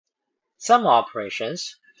Some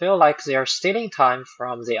operations feel like they are stealing time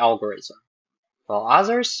from the algorithm, while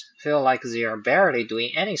others feel like they are barely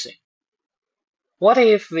doing anything. What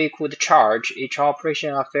if we could charge each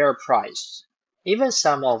operation a fair price? Even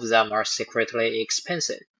some of them are secretly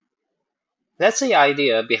expensive. That's the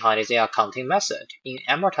idea behind the accounting method in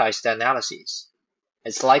amortized analysis.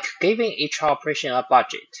 It's like giving each operation a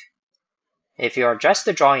budget. If you are just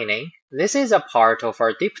joining, this is a part of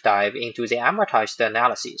our deep dive into the amortized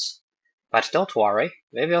analysis. But don't worry,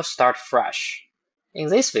 we will start fresh. In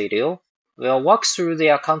this video, we'll walk through the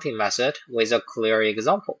accounting method with a clear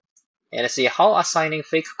example, and see how assigning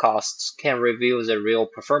fixed costs can reveal the real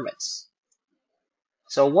performance.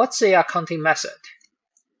 So what's the accounting method?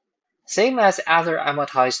 Same as other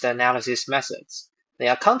amortized analysis methods, the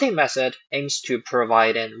accounting method aims to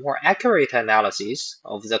provide a more accurate analysis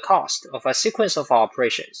of the cost of a sequence of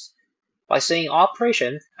operations. By saying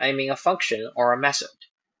operation, I mean a function or a method.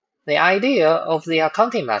 The idea of the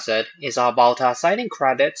accounting method is about assigning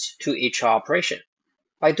credits to each operation.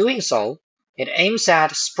 By doing so, it aims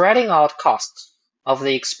at spreading out costs of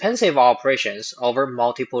the expensive operations over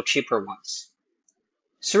multiple cheaper ones.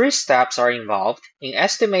 Three steps are involved in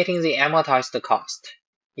estimating the amortized cost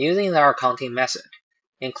using the accounting method,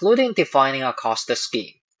 including defining a cost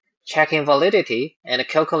scheme, checking validity, and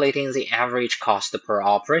calculating the average cost per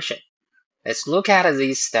operation. Let's look at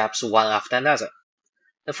these steps one after another.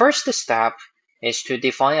 The first step is to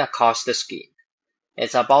define a cost scheme.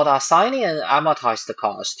 It's about assigning an amortized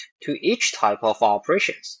cost to each type of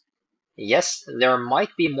operations. Yes, there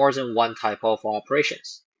might be more than one type of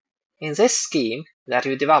operations. In this scheme that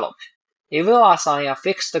you develop, you will assign a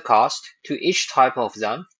fixed cost to each type of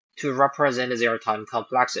them to represent their time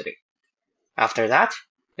complexity. After that,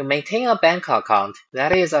 you maintain a bank account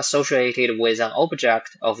that is associated with an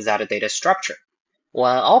object of that data structure.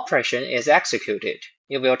 When an operation is executed,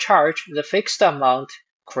 you will charge the fixed amount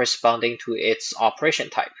corresponding to its operation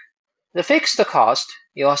type. The fixed cost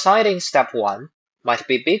you assign in step 1 might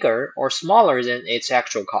be bigger or smaller than its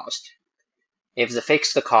actual cost. If the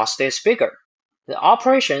fixed cost is bigger, the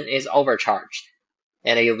operation is overcharged,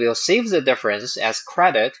 and you will save the difference as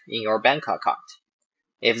credit in your bank account.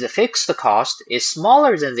 If the fixed cost is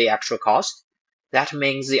smaller than the actual cost, that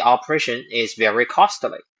means the operation is very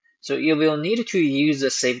costly, so you will need to use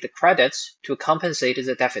the saved credits to compensate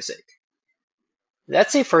the deficit.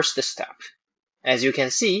 That's the first step. As you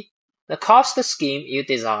can see, the cost scheme you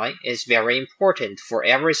design is very important for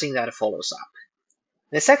everything that follows up.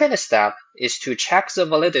 The second step is to check the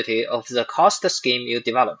validity of the cost scheme you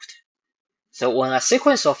developed. So when a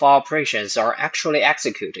sequence of operations are actually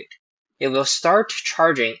executed, you will start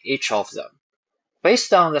charging each of them.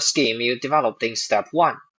 Based on the scheme you developed in step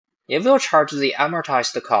 1, you will charge the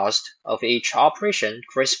amortized cost of each operation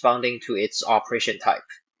corresponding to its operation type.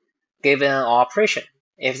 Given an operation,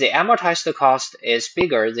 if the amortized cost is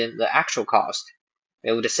bigger than the actual cost,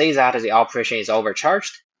 we would say that the operation is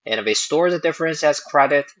overcharged, and we store the difference as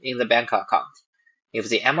credit in the bank account. If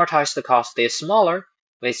the amortized cost is smaller,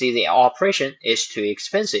 we see the operation is too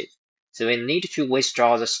expensive, so we need to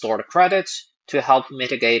withdraw the stored credits to help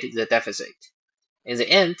mitigate the deficit. In the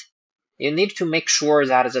end, you need to make sure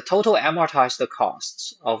that the total amortized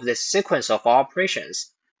costs of this sequence of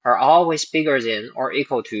operations are always bigger than or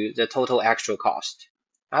equal to the total actual cost.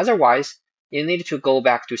 Otherwise, you need to go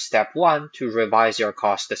back to step 1 to revise your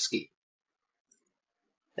cost scheme.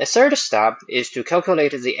 The third step is to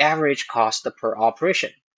calculate the average cost per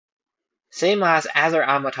operation. Same as other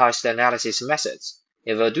amortized analysis methods,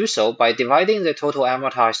 you will do so by dividing the total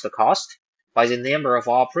amortized cost by the number of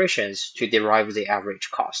operations to derive the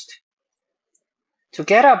average cost. To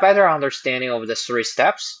get a better understanding of the three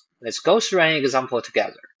steps, let's go through an example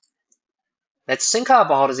together. Let's think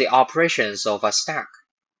about the operations of a stack.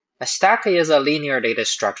 A stack is a linear data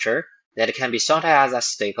structure that can be thought as a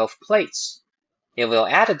stack of plates. You will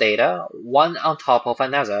add data one on top of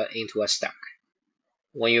another into a stack.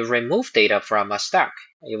 When you remove data from a stack,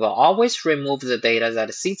 you will always remove the data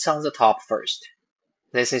that sits on the top first.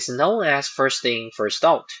 This is known as first in, first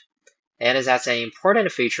out, and that's an important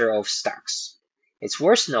feature of stacks. It's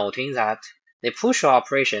worth noting that the push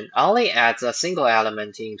operation only adds a single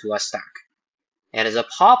element into a stack, and the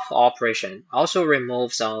pop operation also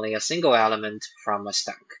removes only a single element from a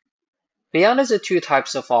stack. Beyond the two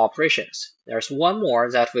types of operations, there's one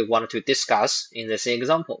more that we want to discuss in this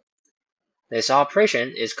example. This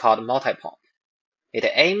operation is called multipop. It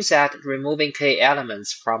aims at removing k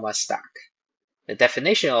elements from a stack. The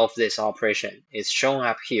definition of this operation is shown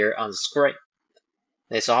up here on the screen.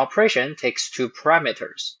 This operation takes two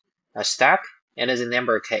parameters, a stack and the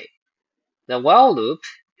number k. The while loop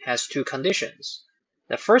has two conditions.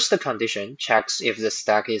 The first condition checks if the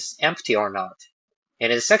stack is empty or not,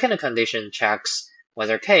 and the second condition checks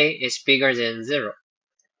whether k is bigger than 0.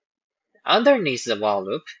 Underneath the while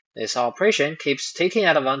loop, this operation keeps taking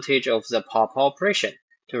advantage of the pop operation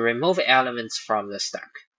to remove elements from the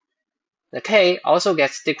stack. The k also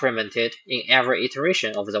gets decremented in every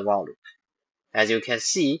iteration of the while loop. As you can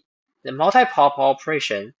see, the multi-pop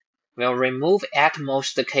operation will remove at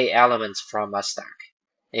most k elements from a stack.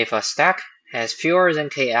 If a stack has fewer than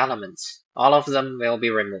k elements, all of them will be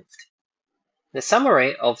removed. The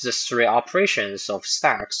summary of the three operations of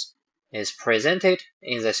stacks is presented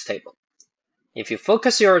in this table. If you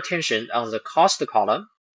focus your attention on the cost column,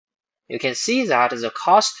 you can see that the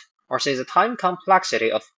cost, or say the time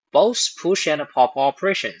complexity of both push and pop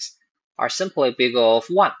operations are simply big O of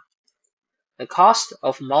 1. The cost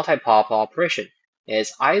of multi-pop operation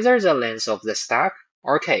is either the length of the stack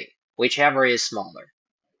or k, whichever is smaller.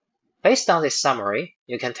 Based on this summary,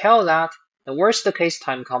 you can tell that the worst case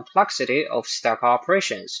time complexity of stack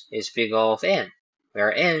operations is big O of n,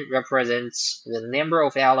 where n represents the number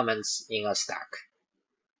of elements in a stack.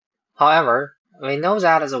 However, we know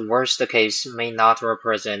that the worst case may not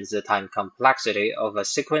represent the time complexity of a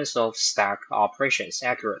sequence of stack operations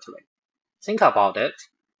accurately. Think about it.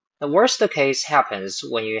 The worst case happens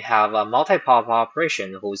when you have a multi-pop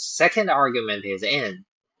operation whose second argument is n,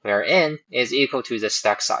 where n is equal to the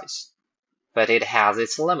stack size. But it has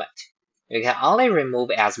its limit. You can only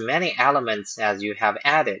remove as many elements as you have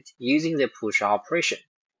added using the push operation.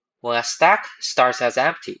 When a stack starts as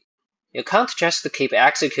empty, you can't just keep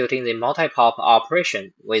executing the multi-pop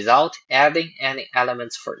operation without adding any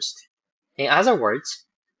elements first. In other words,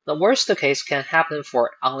 the worst case can happen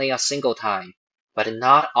for only a single time, but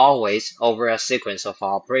not always over a sequence of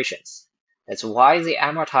operations. That's why the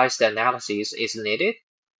amortized analysis is needed,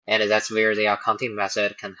 and that's where the accounting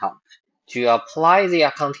method can help. To apply the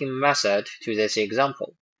accounting method to this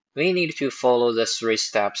example, we need to follow the 3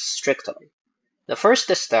 steps strictly. The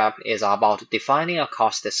first step is about defining a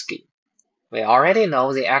cost scheme. We already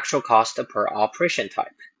know the actual cost per operation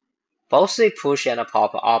type. Both the push and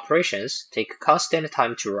pop operations take constant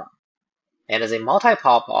time to run, and the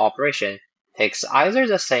multi-pop operation takes either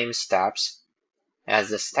the same steps as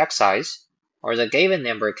the stack size or the given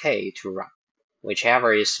number k to run,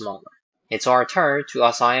 whichever is smaller. It's our turn to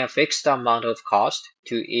assign a fixed amount of cost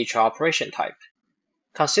to each operation type.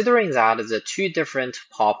 Considering that the 2 different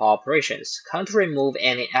pop operations can't remove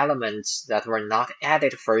any elements that were not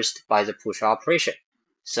added first by the push operation,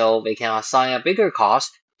 so we can assign a bigger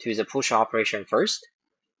cost to the push operation first,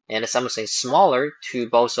 and something smaller to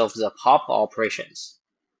both of the pop operations.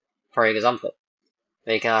 For example,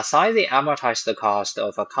 we can assign the amortized cost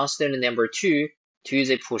of a constant number 2 to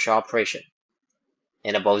the push operation,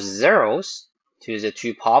 and both zeros to the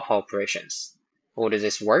 2 pop operations. Would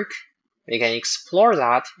this work? We can explore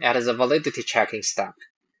that at the validity checking step.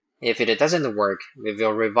 If it doesn't work, we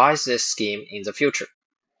will revise this scheme in the future.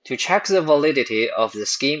 To check the validity of the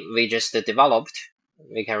scheme we just developed,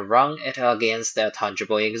 we can run it against a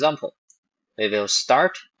tangible example. We will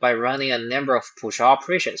start by running a number of push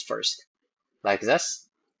operations first, like this.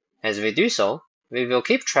 As we do so, we will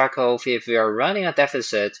keep track of if we are running a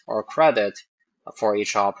deficit or credit for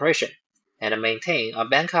each operation, and maintain a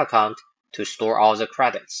bank account to store all the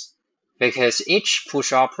credits. Because each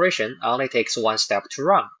push operation only takes 1 step to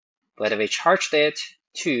run, but we charged it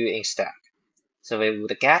 2 instead. So we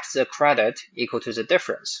would get the credit equal to the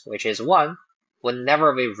difference, which is 1,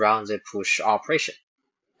 whenever we run the push operation.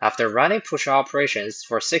 After running push operations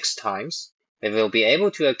for 6 times, we will be able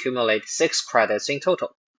to accumulate 6 credits in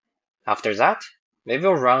total. After that, we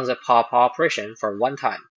will run the pop operation for 1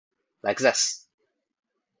 time, like this.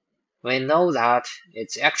 We know that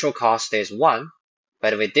its actual cost is 1,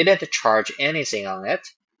 but we didn't charge anything on it,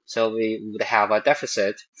 so we would have a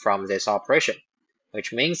deficit from this operation,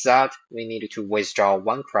 which means that we need to withdraw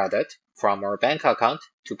 1 credit from our bank account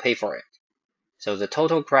to pay for it. So the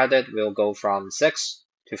total credit will go from 6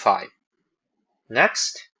 to 5.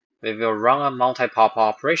 Next, we will run a multi-pop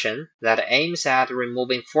operation that aims at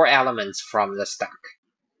removing 4 elements from the stack,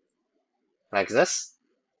 like this.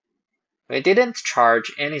 We didn't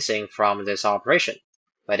charge anything from this operation,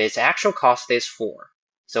 but its actual cost is 4,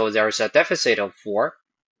 so there's a deficit of 4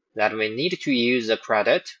 that we need to use the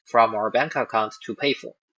credit from our bank account to pay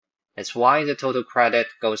for. That's why the total credit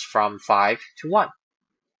goes from 5 to 1.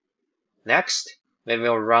 Next, we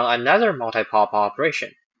will run another multi-pop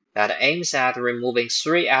operation that aims at removing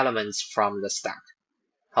 3 elements from the stack.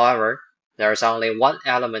 However, there's only 1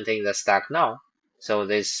 element in the stack now, so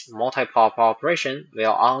this multi-pop operation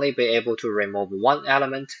will only be able to remove 1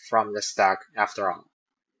 element from the stack after all.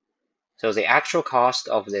 So the actual cost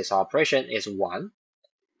of this operation is 1.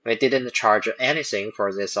 We didn't charge anything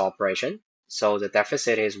for this operation, so the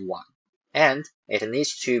deficit is 1. And it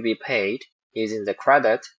needs to be paid using the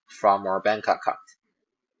credit from our bank account.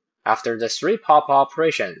 After the 3 pop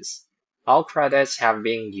operations, all credits have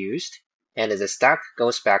been used, and the stack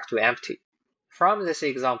goes back to empty. From this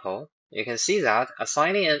example, you can see that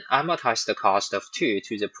assigning an amortized cost of 2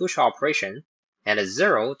 to the push operation and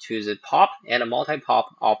 0 to the pop and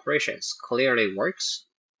multi-pop operations clearly works,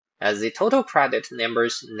 as the total credit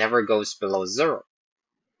numbers never goes below 0.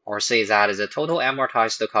 Or say that the total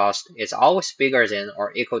amortized cost is always bigger than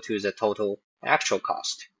or equal to the total actual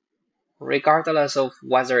cost, regardless of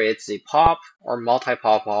whether it's a pop or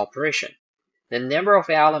multi-pop operation. The number of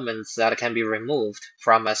elements that can be removed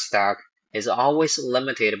from a stack is always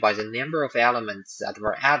limited by the number of elements that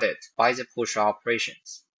were added by the push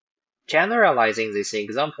operations. Generalizing this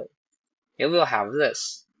example, you will have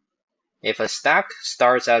this. If a stack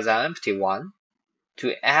starts as an empty one,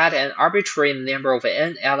 to add an arbitrary number of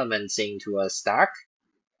n elements into a stack,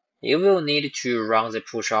 you will need to run the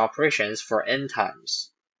push operations for n times.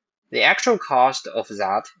 The actual cost of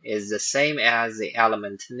that is the same as the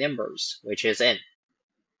element numbers, which is n.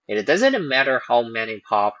 It doesn't matter how many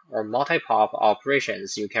pop or multi-pop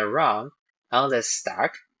operations you can run on this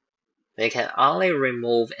stack, they can only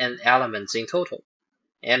remove n elements in total,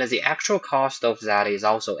 and the actual cost of that is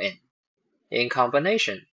also n. In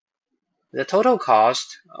combination, the total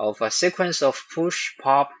cost of a sequence of push,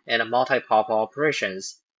 pop, and multi-pop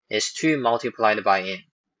operations is 2 multiplied by n.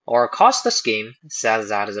 Our cost scheme says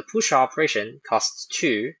that the push operation costs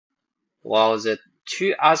 2, while the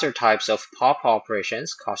 2 other types of pop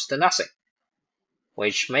operations cost nothing,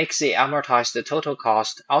 which makes the amortized total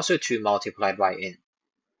cost also 2 multiplied by n.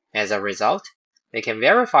 As a result, we can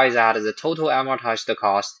verify that the total amortized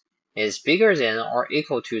cost is bigger than or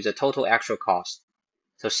equal to the total actual cost.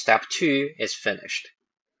 So step 2 is finished.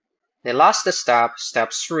 The last step,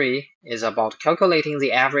 step 3, is about calculating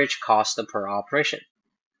the average cost per operation.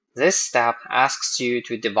 This step asks you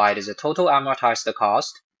to divide the total amortized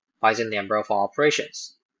cost by the number of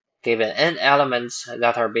operations, given n elements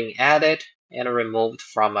that are being added and removed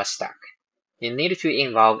from a stack. You need to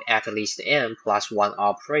involve at least n plus 1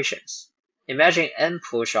 operations. Imagine n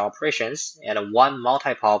push operations and 1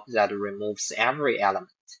 multi-pop that removes every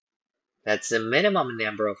element. That's the minimum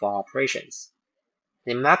number of operations.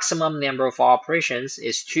 The maximum number of operations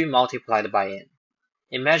is 2 multiplied by n.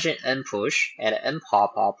 Imagine n push and n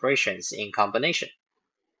pop operations in combination.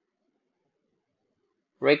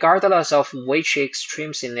 Regardless of which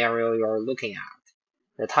extreme scenario you're looking at,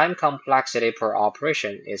 the time complexity per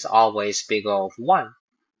operation is always bigger of 1,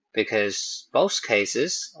 because both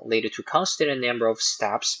cases lead to constant number of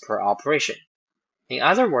steps per operation. In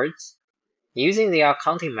other words, using the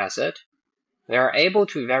accounting method, we are able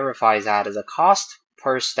to verify that the cost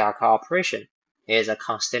per stack operation is a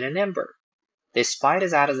constant number, despite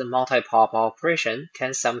that the multi-pop operation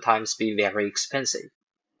can sometimes be very expensive.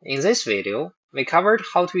 In this video, we covered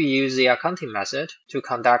how to use the accounting method to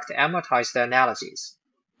conduct amortized analysis.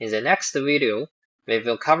 In the next video, we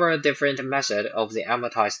will cover a different method of the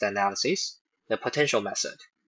amortized analysis, the potential method.